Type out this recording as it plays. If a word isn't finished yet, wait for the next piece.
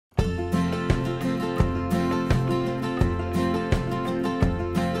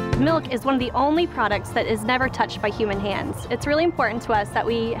Milk is one of the only products that is never touched by human hands. It's really important to us that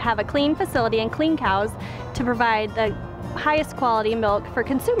we have a clean facility and clean cows to provide the highest quality milk for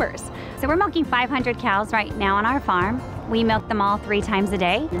consumers. So we're milking 500 cows right now on our farm. We milk them all 3 times a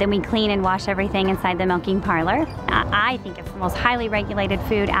day. Then we clean and wash everything inside the milking parlor. I think it's the most highly regulated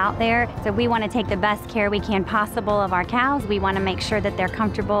food out there. So we want to take the best care we can possible of our cows. We want to make sure that they're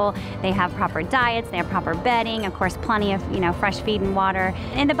comfortable, they have proper diets, they have proper bedding, of course plenty of fresh feed and water.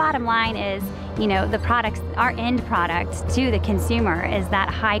 And the bottom line is, the products, our end product to the consumer is that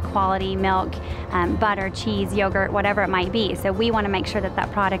high quality milk, butter, cheese, yogurt, whatever it might be. So we want to make sure that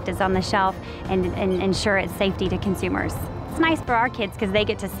that product is on the shelf and ensure its safety to consumers. It's nice for our kids because they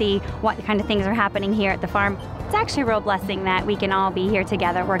get to see what kind of things are happening here at the farm. It's actually a real blessing that we can all be here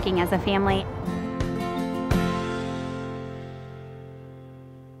together working as a family.